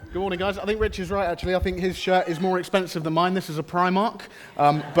Good morning, guys. I think Rich is right, actually. I think his shirt is more expensive than mine. This is a Primark,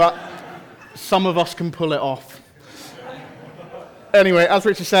 but some of us can pull it off. Anyway, as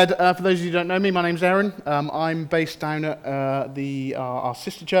Richard said, for those of you who don't know me, my name's Aaron. I'm based down at our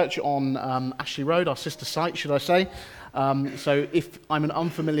sister church on Ashley Road, our sister site, should I say. So if I'm an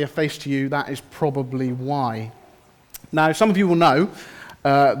unfamiliar face to you, that is probably why. Now, some of you will know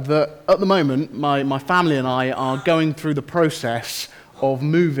that at the moment, my family and I are going through the process of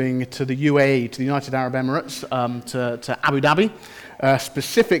moving to the UAE, to the United Arab Emirates, to Abu Dhabi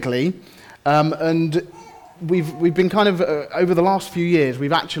specifically. And we've been kind of, over the last few years, we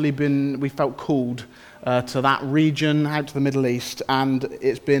felt called to that region, out to the Middle East, and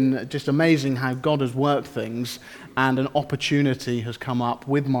it's been just amazing how God has worked things, and an opportunity has come up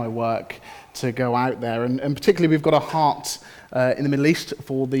with my work to go out there. And particularly we've got a heart in the Middle East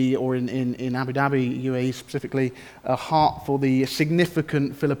in Abu Dhabi, UAE specifically, a heart for the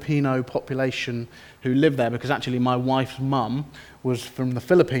significant Filipino population who live there, because actually my wife's mum was from the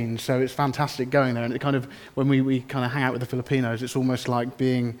Philippines, so it's fantastic going there. And it kind of, when we kind of hang out with the Filipinos, it's almost like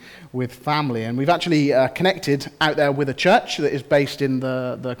being with family. And we've actually connected out there with a church that is based in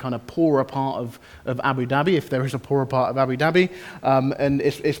the kind of poorer part of Abu Dhabi, if there is a poorer part of Abu Dhabi. And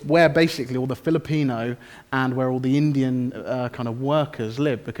it's where basically all the Filipino and where all the Indian kind of workers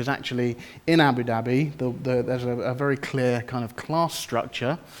live, because actually in Abu Dhabi, there's a very clear kind of class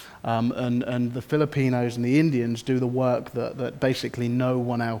structure. And the Filipinos and the Indians do the work that basically no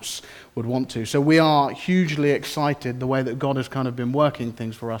one else would want to. So we are hugely excited the way that God has kind of been working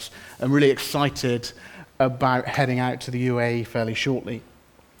things for us, and really excited about heading out to the UAE fairly shortly.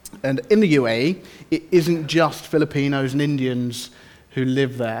 And in the UAE, it isn't just Filipinos and Indians who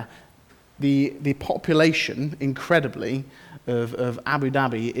live there. The population, incredibly, of Abu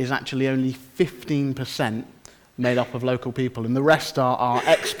Dhabi is actually only 15% made up of local people, and the rest are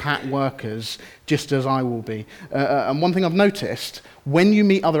expat workers, just as I will be. And one thing I've noticed, when you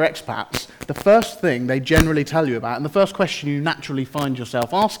meet other expats, the first thing they generally tell you about, and the first question you naturally find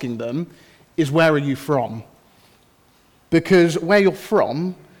yourself asking them, is where are you from? Because where you're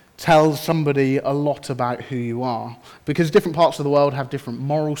from tells somebody a lot about who you are. Because different parts of the world have different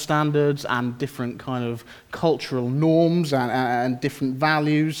moral standards and different kind of cultural norms and different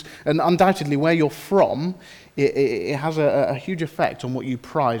values. And undoubtedly, where you're from, it has a huge effect on what you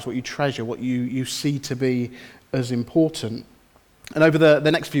prize, what you treasure, what you see to be as important. And over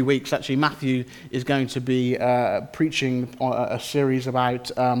the next few weeks, actually, Matthew is going to be preaching a series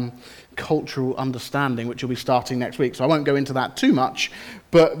about cultural understanding, which will be starting next week. So I won't go into that too much.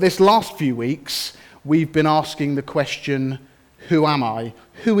 But this last few weeks, we've been asking the question, who am I?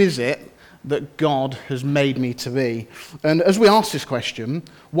 Who is it that God has made me to be? And as we ask this question,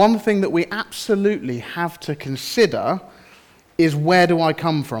 one thing that we absolutely have to consider is, where do I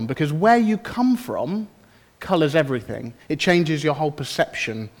come from? Because where you come from colours everything. It changes your whole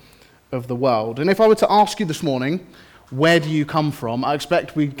perception of the world. And if I were to ask you this morning, where do you come from? I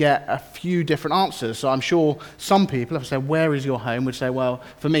expect we'd get a few different answers. So I'm sure some people, if I say, where is your home, would say, well,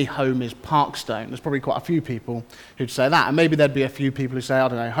 for me, home is Parkstone. There's probably quite a few people who'd say that. And maybe there'd be a few people who say, I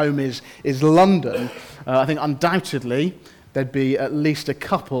don't know, home is London. I think undoubtedly there'd be at least a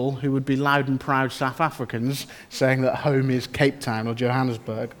couple who would be loud and proud South Africans saying that home is Cape Town or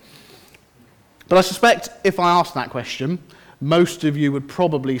Johannesburg. But I suspect if I asked that question, most of you would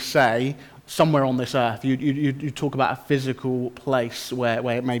probably say somewhere on this earth. You talk about a physical place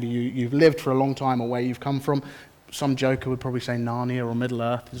where maybe you've lived for a long time, or where you've come from. Some joker would probably say Narnia or Middle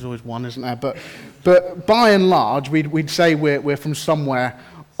Earth. There's always one, isn't there? But by and large, we'd say we're from somewhere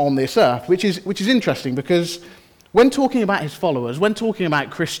on this earth, which is interesting, because when talking about his followers, when talking about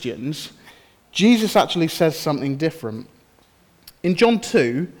Christians, Jesus actually says something different. In John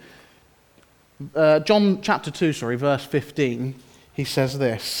chapter 2, verse 15, he says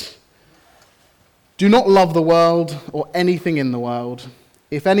this: do not love the world or anything in the world.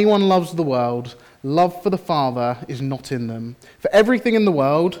 If anyone loves the world, love for the Father is not in them. For everything in the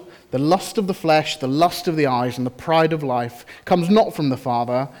world, the lust of the flesh, the lust of the eyes, and the pride of life, comes not from the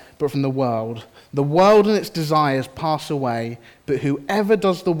Father, but from the world. The world and its desires pass away, but whoever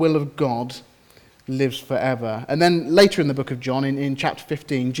does the will of God lives forever. And then later in the book of John, in chapter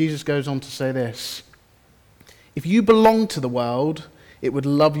 15, Jesus goes on to say this: if you belong to the world, it would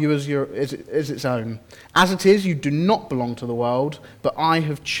love you as its own. As it is, you do not belong to the world, but I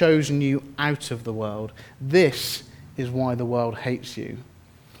have chosen you out of the world. This is why the world hates you.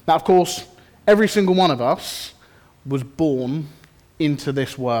 Now, of course, every single one of us was born into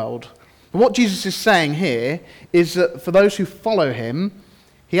this world. But what Jesus is saying here is that for those who follow him,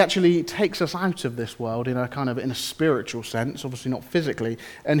 He actually takes us out of this world in a spiritual sense, obviously not physically,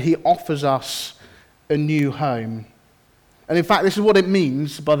 and he offers us a new home. And in fact, this is what it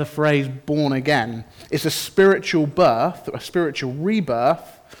means by the phrase born again. It's a spiritual birth, a spiritual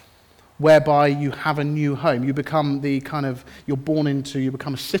rebirth, whereby you have a new home. You become you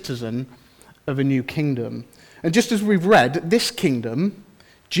become a citizen of a new kingdom. And just as we've read, this kingdom,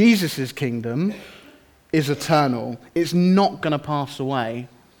 Jesus' kingdom, is eternal. It's not going to pass away.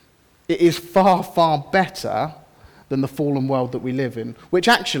 It is far, far better than the fallen world that we live in, which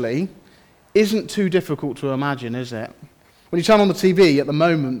actually isn't too difficult to imagine, is it? When you turn on the TV at the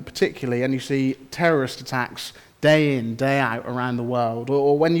moment particularly and you see terrorist attacks day in, day out around the world,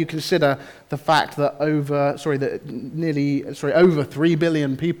 or when you consider the fact that over 3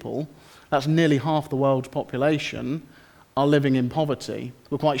 billion people, that's nearly half the world's population, are living in poverty.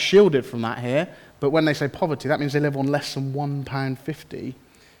 We're quite shielded from that here, but when they say poverty, that means they live on less than £1.50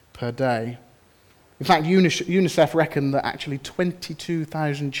 per day. In fact, UNICEF reckon that actually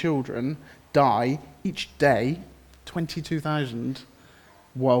 22,000 children die each day, 22,000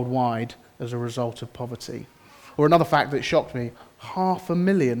 worldwide, as a result of poverty. Or another fact that shocked me,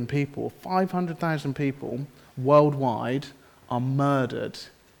 500,000 people, 500,000 people worldwide are murdered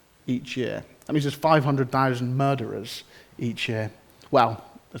each year. That means there's 500,000 murderers each year. Well,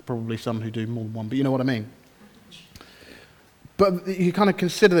 there's probably some who do more than one, but you know what I mean. But you kind of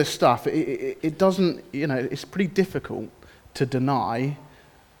consider this stuff, it doesn't, it's pretty difficult to deny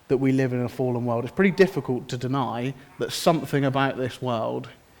that we live in a fallen world. It's pretty difficult to deny that something about this world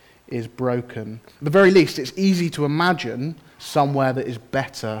is broken. At the very least, it's easy to imagine somewhere that is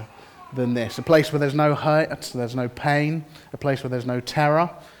better than this. A place where there's no hurt, there's no pain, a place where there's no terror.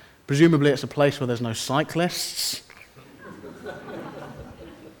 Presumably it's a place where there's no cyclists.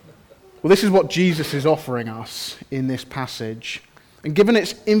 Well, this is what Jesus is offering us in this passage. And given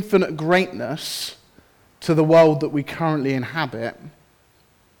its infinite greatness to the world that we currently inhabit,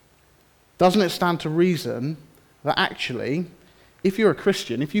 doesn't it stand to reason that actually, if you're a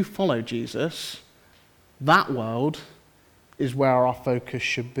Christian, if you follow Jesus, that world is where our focus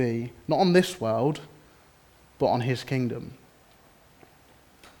should be. Not on this world, but on his kingdom.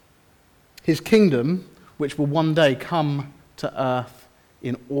 His kingdom, which will one day come to earth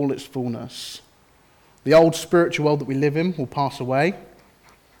in all its fullness. The old spiritual world that we live in will pass away,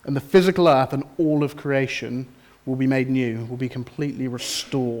 and the physical earth and all of creation will be made new, will be completely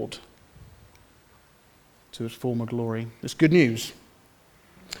restored to its former glory. It's good news.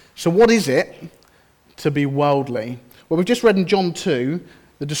 So what is it to be worldly? Well, we've just read in John 2,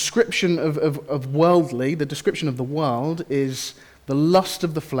 the description of worldly, the description of the world is the lust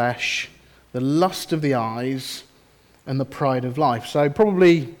of the flesh, the lust of the eyes, and the pride of life. So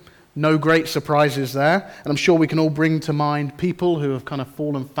probably no great surprises there. And I'm sure we can all bring to mind people who have kind of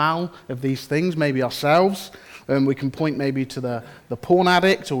fallen foul of these things, maybe ourselves. And we can point maybe to the porn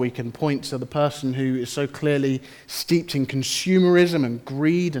addict, or we can point to the person who is so clearly steeped in consumerism and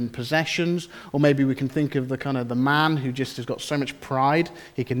greed and possessions. Or maybe we can think of the man who just has got so much pride,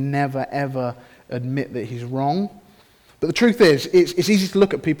 he can never, ever admit that he's wrong. But the truth is, it's easy to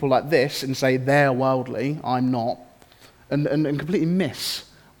look at people like this and say, they're worldly, I'm not, and completely miss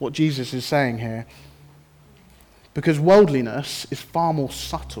what Jesus is saying here. Because worldliness is far more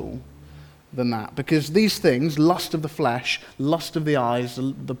subtle than that. Because these things, lust of the flesh, lust of the eyes,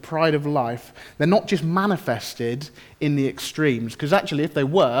 the pride of life, they're not just manifested in the extremes. Because actually, if they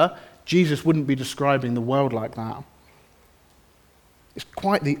were, Jesus wouldn't be describing the world like that. It's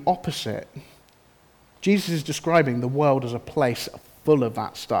quite the opposite. Jesus is describing the world as a place full of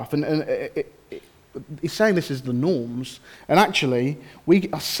that stuff. And he's saying this is the norms. And actually, we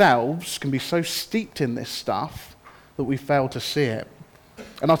ourselves can be so steeped in this stuff that we fail to see it.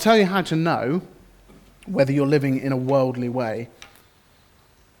 And I'll tell you how to know whether you're living in a worldly way.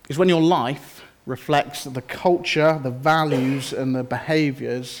 Is when your life reflects the culture, the values, and the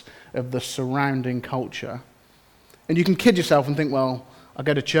behaviors of the surrounding culture. And you can kid yourself and think, well, I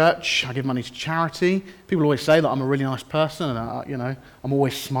go to church, I give money to charity. People always say that I'm a really nice person, and I'm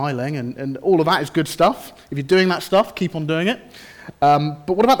always smiling, and all of that is good stuff. If you're doing that stuff, keep on doing it. But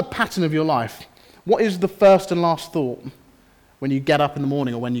what about the pattern of your life? What is the first and last thought when you get up in the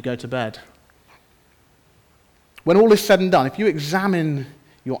morning or when you go to bed? When all is said and done, if you examine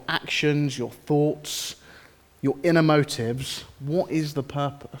your actions, your thoughts, your inner motives, what is the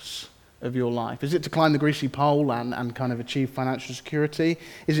purpose of your life? Is it to climb the greasy pole and kind of achieve financial security?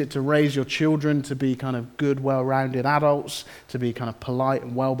 Is it to raise your children to be kind of good, well-rounded adults, to be kind of polite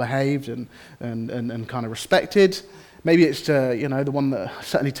and well-behaved and kind of respected? Maybe it's to, the one that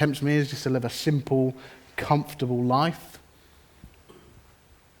certainly tempts me is just to live a simple, comfortable life.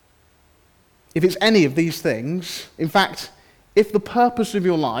 if it's any of these things, in fact, if the purpose of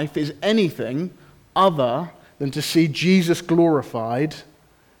your life is anything other than to see Jesus glorified,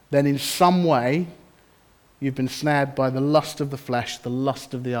 then in some way you've been snared by the lust of the flesh, the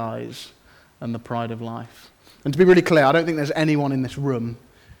lust of the eyes, and the pride of life. And to be really clear, I don't think there's anyone in this room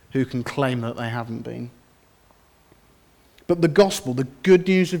who can claim that they haven't been. But the gospel, the good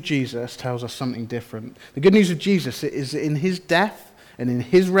news of Jesus, tells us something different. The good news of Jesus is that in his death and in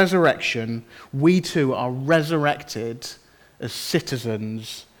his resurrection, we too are resurrected as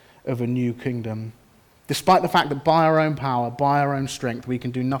citizens of a new kingdom. Despite the fact that by our own power, by our own strength, we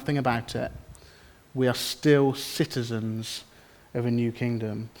can do nothing about it, we are still citizens of a new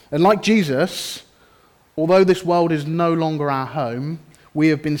kingdom. And like Jesus, although this world is no longer our home, we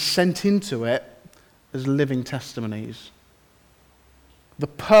have been sent into it as living testimonies. The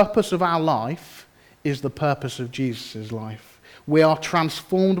purpose of our life is the purpose of Jesus' life. We are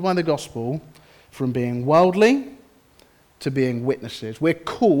transformed by the gospel from being worldly to being witnesses. We're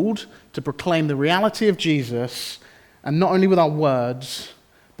called to proclaim the reality of Jesus, and not only with our words,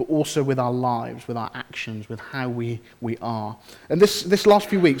 but also with our lives, with our actions, with how we are. And this last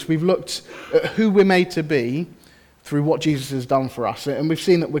few weeks, we've looked at who we're made to be through what Jesus has done for us. And we've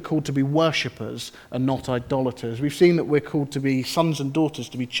seen that we're called to be worshippers and not idolaters. We've seen that we're called to be sons and daughters,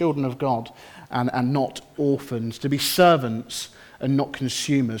 to be children of God and not orphans, to be servants and not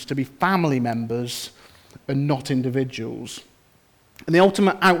consumers, to be family members and not individuals. And the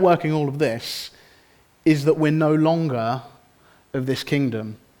ultimate outworking all of this is that we're no longer of this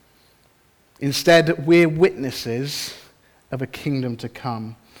kingdom. Instead, we're witnesses of a kingdom to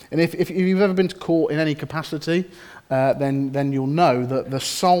come. And if you've ever been to court in any capacity, then you'll know that the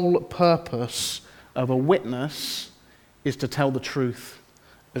sole purpose of a witness is to tell the truth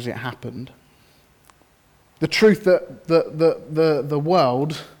as it happened. The truth that the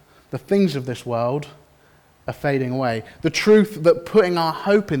world, the things of this world, are fading away. The truth that putting our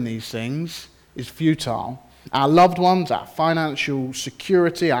hope in these things is futile. Our loved ones, our financial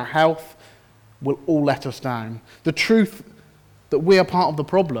security, our health will all let us down. The truth that we are part of the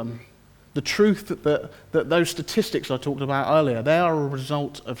problem. The truth that those statistics I talked about earlier, they are a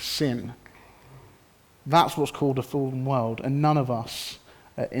result of sin. That's what's called a fallen world, and none of us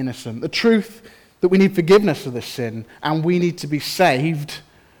are innocent. The truth that we need forgiveness of this sin, and we need to be saved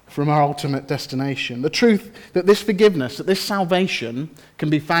from our ultimate destination. The truth that this forgiveness, that this salvation can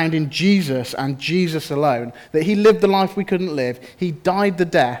be found in Jesus and Jesus alone. That he lived the life we couldn't live. He died the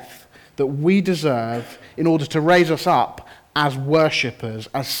death that we deserve in order to raise us up as worshippers,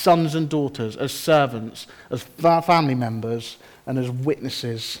 as sons and daughters, as servants, as family members, and as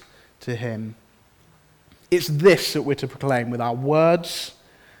witnesses to him. It's this that we're to proclaim with our words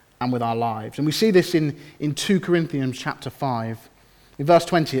and with our lives. And we see this in 2 Corinthians chapter 5. In verse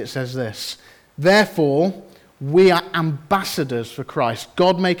 20 it says this: "Therefore, we are ambassadors for Christ,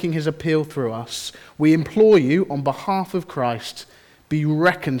 God making his appeal through us. We implore you on behalf of Christ, be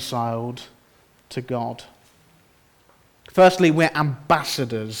reconciled to God." Firstly, we're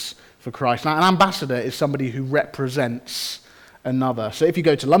ambassadors for Christ. Now, an ambassador is somebody who represents another. So if you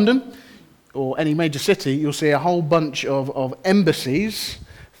go to London or any major city, you'll see a whole bunch of embassies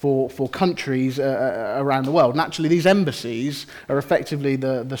for countries around the world. And actually, these embassies are effectively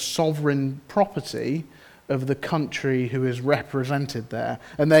the sovereign property of the country who is represented there.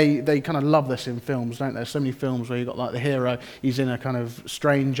 And they kind of love this in films, don't there? So many films where you've got like the hero, he's in a kind of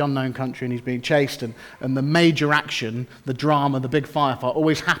strange, unknown country and he's being chased, and the major action, the drama, the big firefight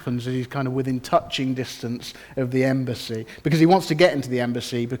always happens as he's kind of within touching distance of the embassy. Because he wants to get into the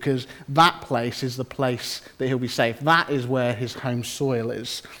embassy because that place is the place that he'll be safe. That is where his home soil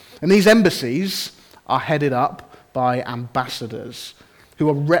is. And these embassies are headed up by ambassadors who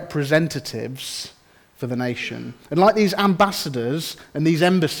are representatives for the nation. And like these ambassadors and these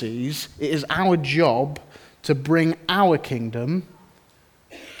embassies, it is our job to bring our kingdom,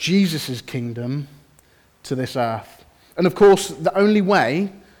 Jesus' kingdom, to this earth. And of course, the only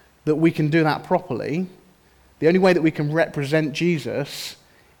way that we can do that properly, the only way that we can represent Jesus,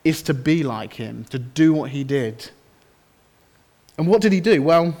 is to be like him, to do what he did. And what did he do?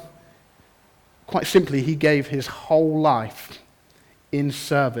 Well, quite simply, he gave his whole life in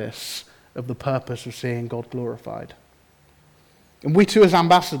service of the purpose of seeing God glorified. And we too as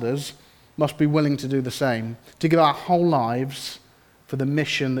ambassadors must be willing to do the same, to give our whole lives for the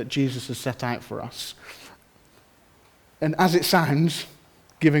mission that Jesus has set out for us. And as it sounds,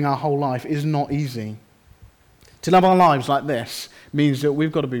 giving our whole life is not easy. To live our lives like this means that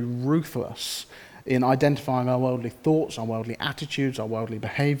we've got to be ruthless in identifying our worldly thoughts, our worldly attitudes, our worldly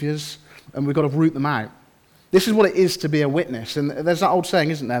behaviors, and we've got to root them out. This is what it is to be a witness. And there's that old saying,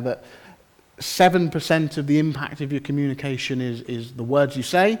 isn't there, that 7% of the impact of your communication is the words you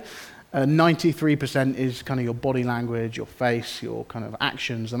say. 93% is kind of your body language, your face, your kind of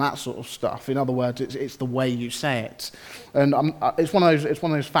actions, and that sort of stuff. In other words, it's the way you say it. And it's one of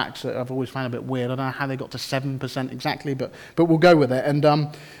those facts that I've always found a bit weird. I don't know how they got to 7% exactly, but we'll go with it. And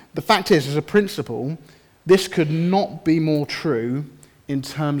the fact is, as a principle, this could not be more true in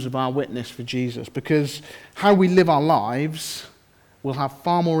terms of our witness for Jesus, because how we live our lives will have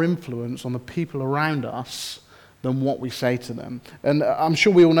far more influence on the people around us than what we say to them. And I'm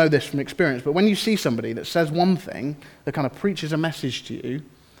sure we all know this from experience, but when you see somebody that says one thing, that kind of preaches a message to you,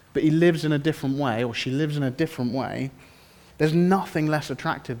 but he lives in a different way, or she lives in a different way, there's nothing less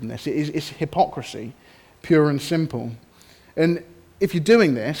attractive than this. It's hypocrisy, pure and simple. And if you're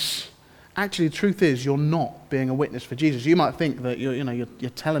doing this, actually the truth is you're not being a witness for Jesus. You might think that you're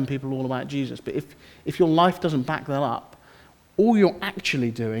telling people all about Jesus, but if your life doesn't back that up, all you're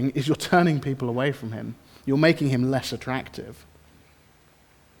actually doing is you're turning people away from him. You're making him less attractive.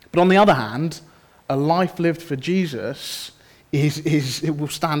 But on the other hand, a life lived for Jesus it will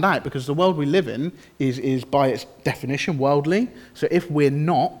stand out, because the world we live in is by its definition worldly. So if we're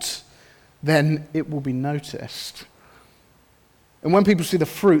not, then it will be noticed. And when people see the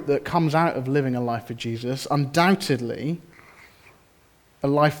fruit that comes out of living a life for Jesus, undoubtedly, a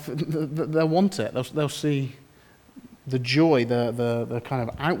life, they'll want it. They'll see the joy, the kind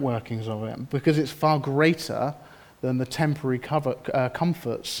of outworkings of it, because it's far greater than the temporary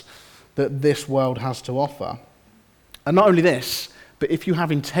comforts that this world has to offer. And not only this, but if you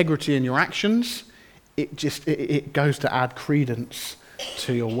have integrity in your actions, it goes to add credence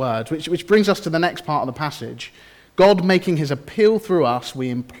to your words, which brings us to the next part of the passage. God making his appeal through us, we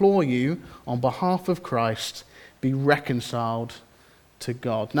implore you, on behalf of Christ, be reconciled to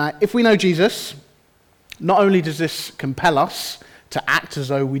God. Now, if we know Jesus, not only does this compel us to act as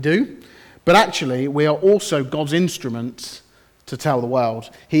though we do, but actually we are also God's instrument to tell the world.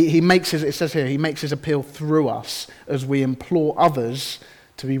 He makes his appeal through us as we implore others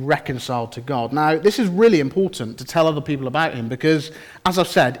to be reconciled to God. Now, this is really important to tell other people about him, because, as I've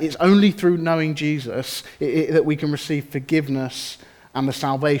said, it's only through knowing Jesus that we can receive forgiveness and the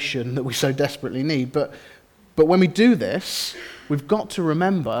salvation that we so desperately need. But when we do this, we've got to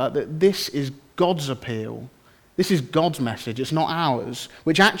remember that this is God's appeal. This is God's message. It's not ours,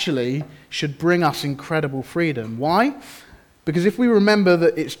 which actually should bring us incredible freedom. Why? Because if we remember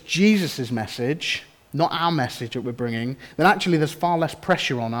that it's Jesus' message, not our message that we're bringing, then actually there's far less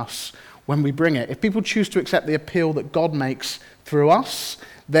pressure on us when we bring it. If people choose to accept the appeal that God makes through us,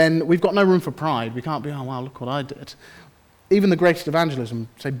 then we've got no room for pride. We can't be, oh, wow, look what I did. Even the greatest evangelism,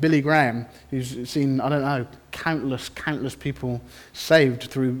 say Billy Graham, who's seen, countless people saved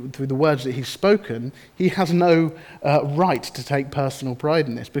through the words that he's spoken, he has no right to take personal pride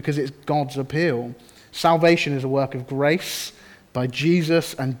in this, because it's God's appeal. Salvation is a work of grace by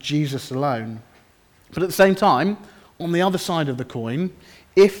Jesus and Jesus alone. But at the same time, on the other side of the coin,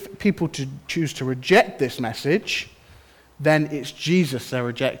 if people choose to reject this message, then it's Jesus they're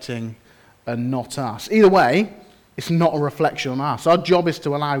rejecting and not us. Either way, it's not a reflection on us. Our job is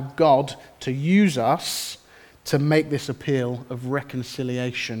to allow God to use us to make this appeal of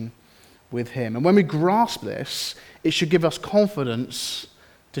reconciliation with him. And when we grasp this, it should give us confidence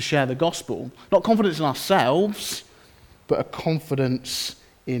to share the gospel. Not confidence in ourselves, but a confidence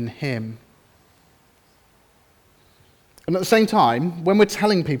in him. And at the same time, when we're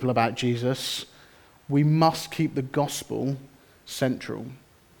telling people about Jesus, we must keep the gospel central.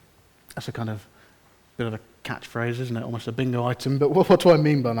 That's a kind of bit of a catchphrase, isn't it? Almost a bingo item, but what do I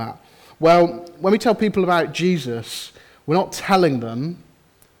mean by that? Well, when we tell people about Jesus, we're not telling them,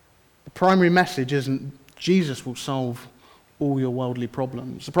 the primary message isn't Jesus will solve all your worldly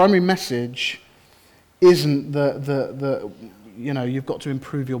problems. The primary message isn't that you've got to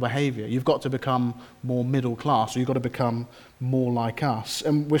improve your behavior. You've got to become more middle class, or you've got to become more like us.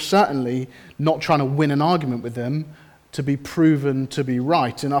 And we're certainly not trying to win an argument with them to be proven to be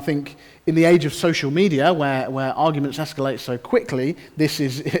right. And I think in the age of social media, where arguments escalate so quickly, this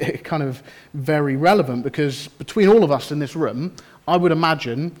is kind of very relevant, because between all of us in this room, I would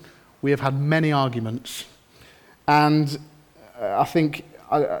imagine we have had many arguments. And I think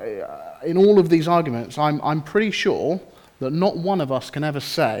in all of these arguments, I'm pretty sure that not one of us can ever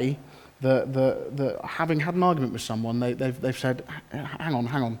say that having had an argument with someone, they've said, hang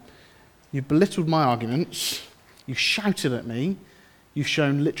on, you belittled my arguments, you shouted at me, you've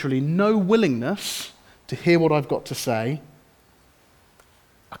shown literally no willingness to hear what I've got to say.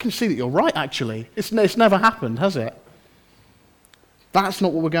 I can see that you're right, actually. It's never happened, has it? That's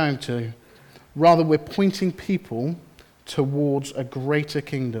not what we're going to. Rather, we're pointing people towards a greater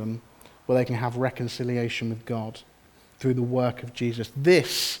kingdom where they can have reconciliation with God through the work of Jesus.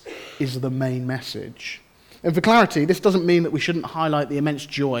 This is the main message. And for clarity, this doesn't mean that we shouldn't highlight the immense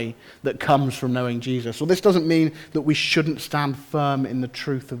joy that comes from knowing Jesus, or this doesn't mean that we shouldn't stand firm in the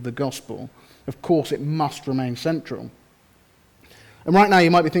truth of the gospel. Of course, it must remain central. And right now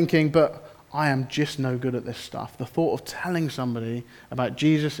you might be thinking, but I am just no good at this stuff. The thought of telling somebody about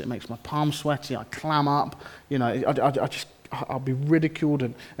Jesus, it makes my palms sweaty, I clam up, I'll be ridiculed,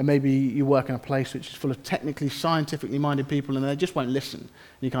 and maybe you work in a place which is full of technically, scientifically minded people, and they just won't listen. And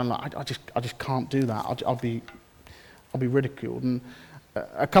you're kind of like, I just can't do that. I'll be ridiculed. And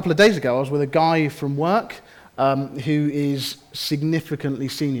a couple of days ago, I was with a guy from work who is significantly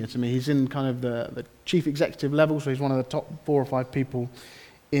senior to me. He's in kind of the chief executive level, so he's one of the top 4 or 5 people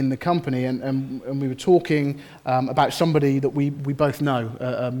in the company, and we were talking about somebody that we both know,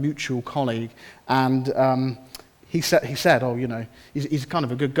 a mutual colleague, and he said, he's kind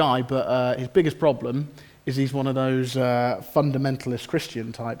of a good guy, but his biggest problem is he's one of those fundamentalist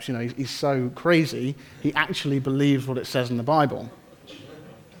Christian types. He's so crazy, he actually believes what it says in the Bible.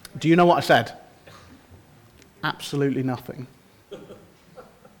 Do you know what I said? Absolutely nothing.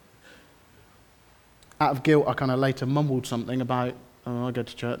 Out of guilt, I kind of later mumbled something about, I go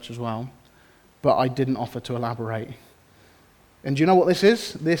to church as well, but I didn't offer to elaborate. And do you know what this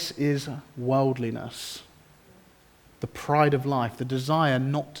is? This is worldliness. The pride of life, the desire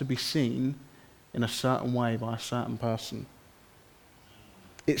not to be seen in a certain way by a certain person.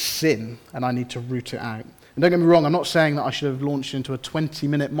 It's sin, and I need to root it out. And don't get me wrong, I'm not saying that I should have launched into a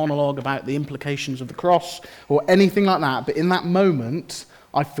 20-minute monologue about the implications of the cross or anything like that, but in that moment,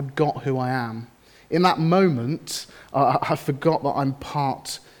 I forgot who I am. In that moment, I forgot that I'm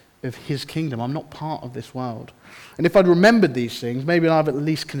part of his kingdom. I'm not part of this world. And if I'd remembered these things, maybe I've at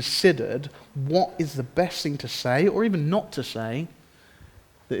least considered what is the best thing to say, or even not to say,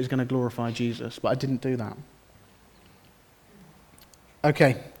 that is going to glorify Jesus. But I didn't do that.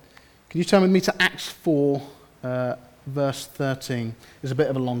 Okay, can you turn with me to Acts 4, verse 13? It's a bit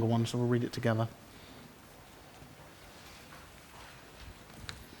of a longer one, so we'll read it together.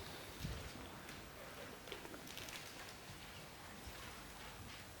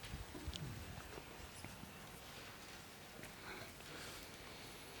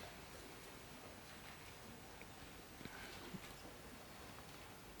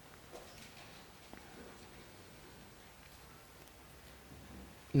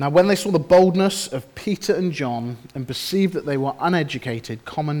 Now, when they saw the boldness of Peter and John and perceived that they were uneducated,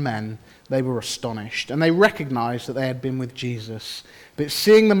 common men, they were astonished. And they recognized that they had been with Jesus. But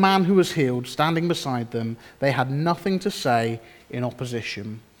seeing the man who was healed standing beside them, they had nothing to say in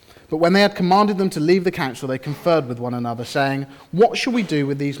opposition. But when they had commanded them to leave the council, they conferred with one another, saying, "What shall we do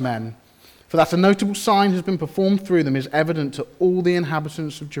with these men? For that a notable sign has been performed through them is evident to all the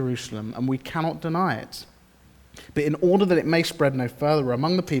inhabitants of Jerusalem, and we cannot deny it. But in order that it may spread no further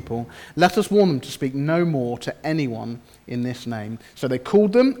among the people, let us warn them to speak no more to anyone in this name." So they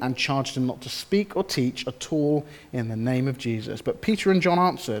called them and charged them not to speak or teach at all in the name of Jesus. But Peter and John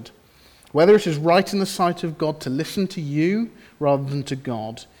answered, "Whether it is right in the sight of God to listen to you rather than to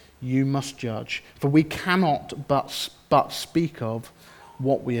God, you must judge. For we cannot but speak of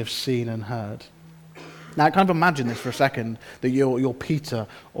what we have seen and heard." Now, kind of imagine this for a second, that you're Peter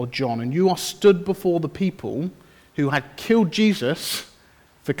or John, and you are stood before the people who had killed Jesus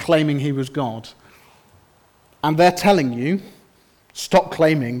for claiming he was God. And they're telling you, stop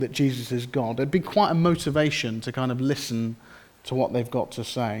claiming that Jesus is God. It'd be quite a motivation to kind of listen to what they've got to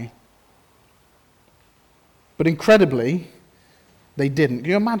say. But incredibly, they didn't.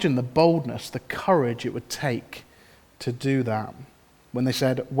 Can you imagine the boldness, the courage it would take to do that? When they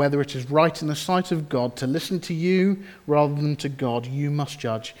said, "Whether it is right in the sight of God to listen to you rather than to God, you must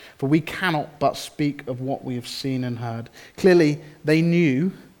judge. For we cannot but speak of what we have seen and heard." Clearly, they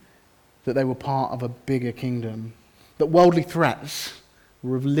knew that they were part of a bigger kingdom, that worldly threats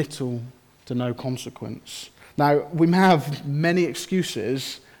were of little to no consequence. Now, we have many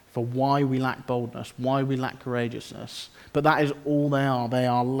excuses for why we lack boldness, why we lack courageousness, but that is all they are. They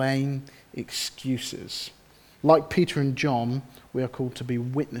are lame excuses. Like Peter and John, we are called to be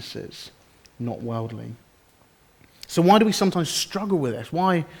witnesses, not worldly. So why do we sometimes struggle with this?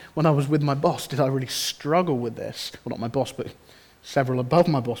 Why, when I was with my boss, did I really struggle with this? Well, not my boss, but several above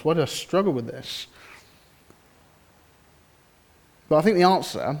my boss. Why did I struggle with this? But I think the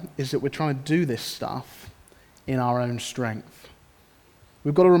answer is that we're trying to do this stuff in our own strength.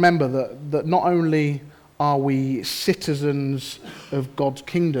 We've got to remember that not only are we citizens of God's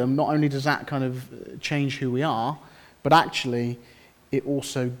kingdom, not only does that kind of change who we are, but actually it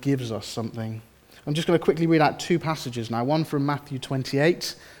also gives us something. I'm just going to quickly read out 2 passages now, one from Matthew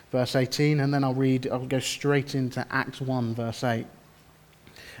 28, verse 18, and then I'll go straight into Acts 1, verse 8.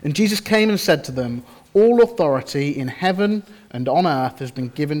 And Jesus came and said to them, "All authority in heaven and on earth has been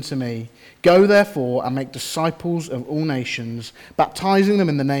given to me. Go therefore and make disciples of all nations, baptizing them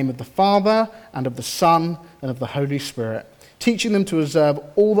in the name of the Father and of the Son and of the Holy Spirit, teaching them to observe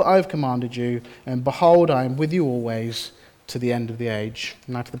all that I have commanded you, and behold, I am with you always to the end of the age."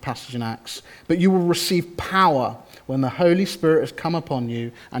 Now to the passage in Acts. "But you will receive power when the Holy Spirit has come upon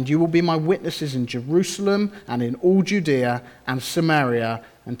you, and you will be my witnesses in Jerusalem and in all Judea and Samaria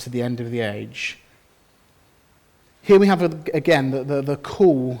and to the end of the age." Here we have again the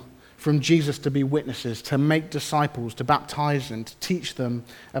call from Jesus to be witnesses, to make disciples, to baptize them, to teach them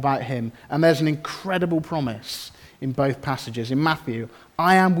about him. And there's an incredible promise in both passages. In Matthew,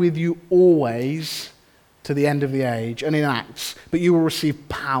 "I am with you always to the end of the age," and in Acts, "But you will receive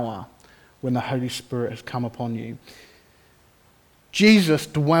power when the Holy Spirit has come upon you." Jesus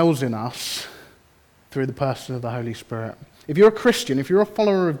dwells in us through the person of the Holy Spirit. If you're a Christian, if you're a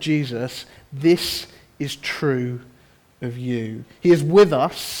follower of Jesus, this is true of you. He is with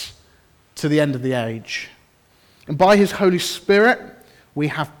us to the end of the age. And by his Holy Spirit, we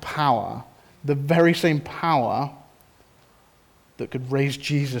have power, the very same power that could raise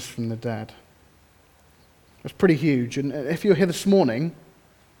Jesus from the dead. That's pretty huge. And if you're here this morning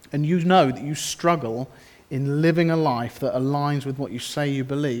and you know that you struggle in living a life that aligns with what you say you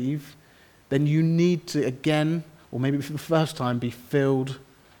believe, then you need to again, or maybe for the first time, be filled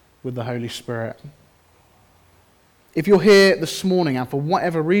with the Holy Spirit. If you're here this morning and for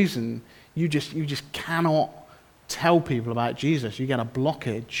whatever reason you just cannot tell people about Jesus, you get a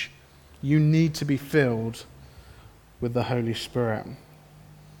blockage, you need to be filled with the Holy Spirit.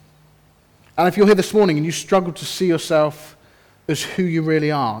 And if you're here this morning and you struggle to see yourself as who you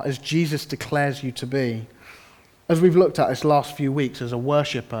really are, as Jesus declares you to be, as we've looked at this last few weeks, as a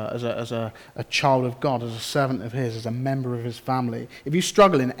worshipper, as a child of God, as a servant of his, as a member of his family, if you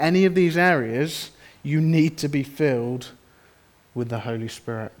struggle in any of these areas, you need to be filled with the Holy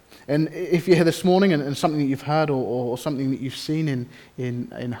Spirit. And if you're here this morning and something that you've heard or something that you've seen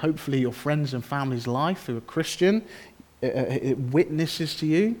in hopefully your friends and family's life who are Christian, it witnesses to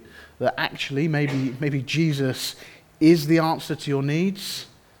you that actually maybe Jesus is the answer to your needs,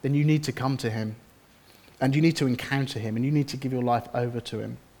 then you need to come to him. And you need to encounter him, and you need to give your life over to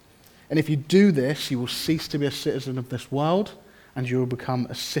him. And if you do this, you will cease to be a citizen of this world, and you will become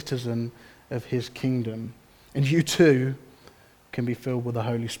a citizen of his kingdom. And you too can be filled with the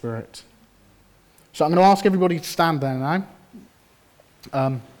Holy Spirit. So I'm going to ask everybody to stand there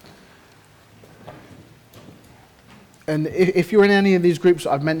now. And if you're in any of these groups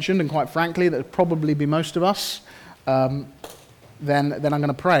that I've mentioned, and quite frankly, that would probably be most of us, then I'm going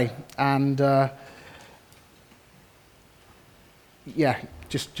to pray. And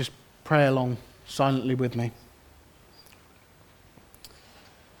just pray along silently with me.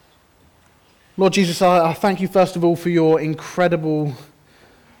 Lord Jesus, I thank you first of all for your incredible,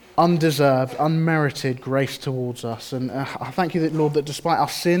 undeserved, unmerited grace towards us. And I thank you that, Lord, that despite our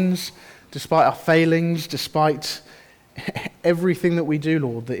sins, despite our failings, despite everything that we do,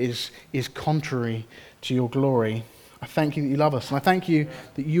 Lord, that is contrary to your glory, I thank you that you love us. And I thank you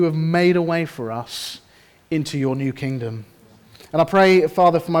that you have made a way for us into your new kingdom. And I pray,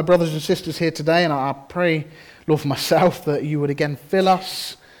 Father, for my brothers and sisters here today, and I pray, Lord, for myself, that you would again fill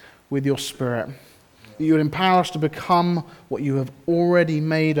us with your Spirit, that you would empower us to become what you have already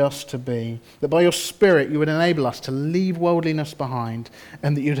made us to be, that by your Spirit you would enable us to leave worldliness behind,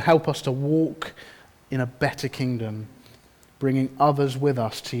 and that you'd help us to walk in a better kingdom, bringing others with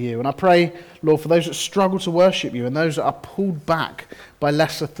us to you. And I pray, Lord, for those that struggle to worship you and those that are pulled back by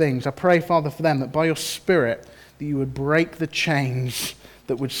lesser things, I pray, Father, for them that by your Spirit that you would break the chains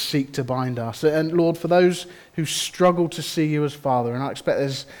that would seek to bind us. And Lord, for those who struggle to see you as Father, and I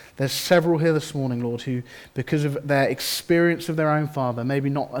expect there's several here this morning, Lord, who, because of their experience of their own Father, maybe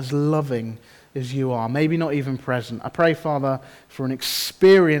not as loving as you are, maybe not even present. I pray, Father, for an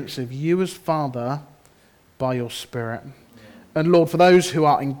experience of you as Father by your Spirit. And Lord, for those who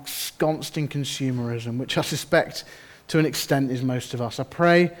are ensconced in consumerism, which I suspect to an extent is most of us, I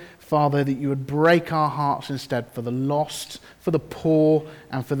pray, Father, that you would break our hearts instead for the lost, for the poor,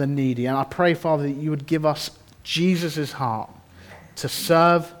 and for the needy. And I pray, Father, that you would give us Jesus' heart to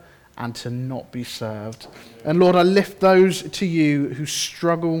serve and to not be served. And Lord, I lift those to you who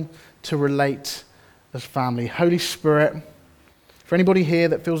struggle to relate as family. Holy Spirit, for anybody here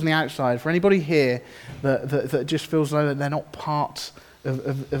that feels on the outside, for anybody here that just feels like they're not part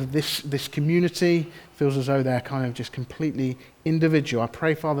of this community, feels as though they're kind of just completely individual, I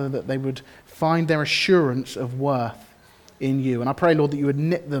pray, Father, that they would find their assurance of worth in you. And I pray, Lord, that you would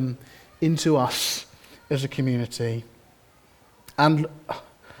knit them into us as a community. And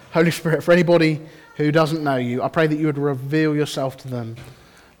Holy Spirit, for anybody who doesn't know you, I pray that you would reveal yourself to them.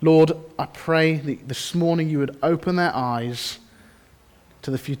 Lord, I pray that this morning you would open their eyes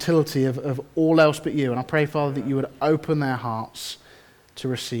to the futility of all else but you. And I pray, Father, that you would open their hearts to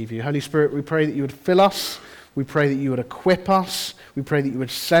receive you. Holy Spirit, we pray that you would fill us. We pray that you would equip us. We pray that you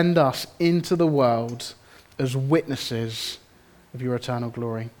would send us into the world as witnesses of your eternal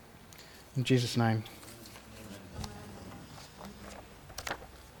glory. In Jesus' name.